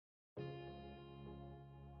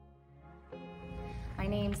My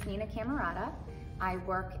name's Nina Camerata. I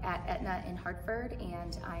work at Aetna in Hartford,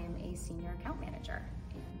 and I am a senior account manager.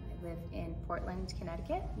 I live in Portland,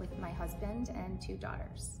 Connecticut with my husband and 2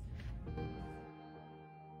 daughters.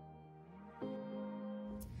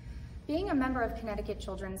 Being a member of Connecticut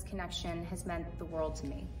Children's Connection has meant the world to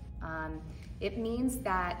me. It means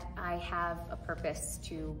that I have a purpose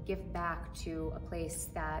to give back to a place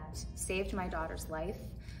that saved my daughter's life.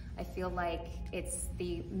 I feel like it's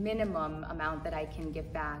the minimum amount that I can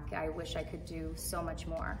give back. I wish I could do so much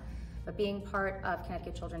more. But being part of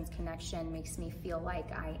Connecticut Children's Connection makes me feel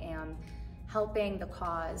like I am helping the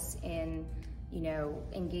cause in,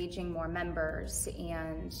 engaging more members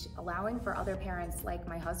and allowing for other parents like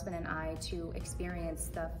my husband and I to experience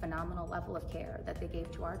the phenomenal level of care that they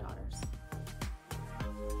gave to our daughters.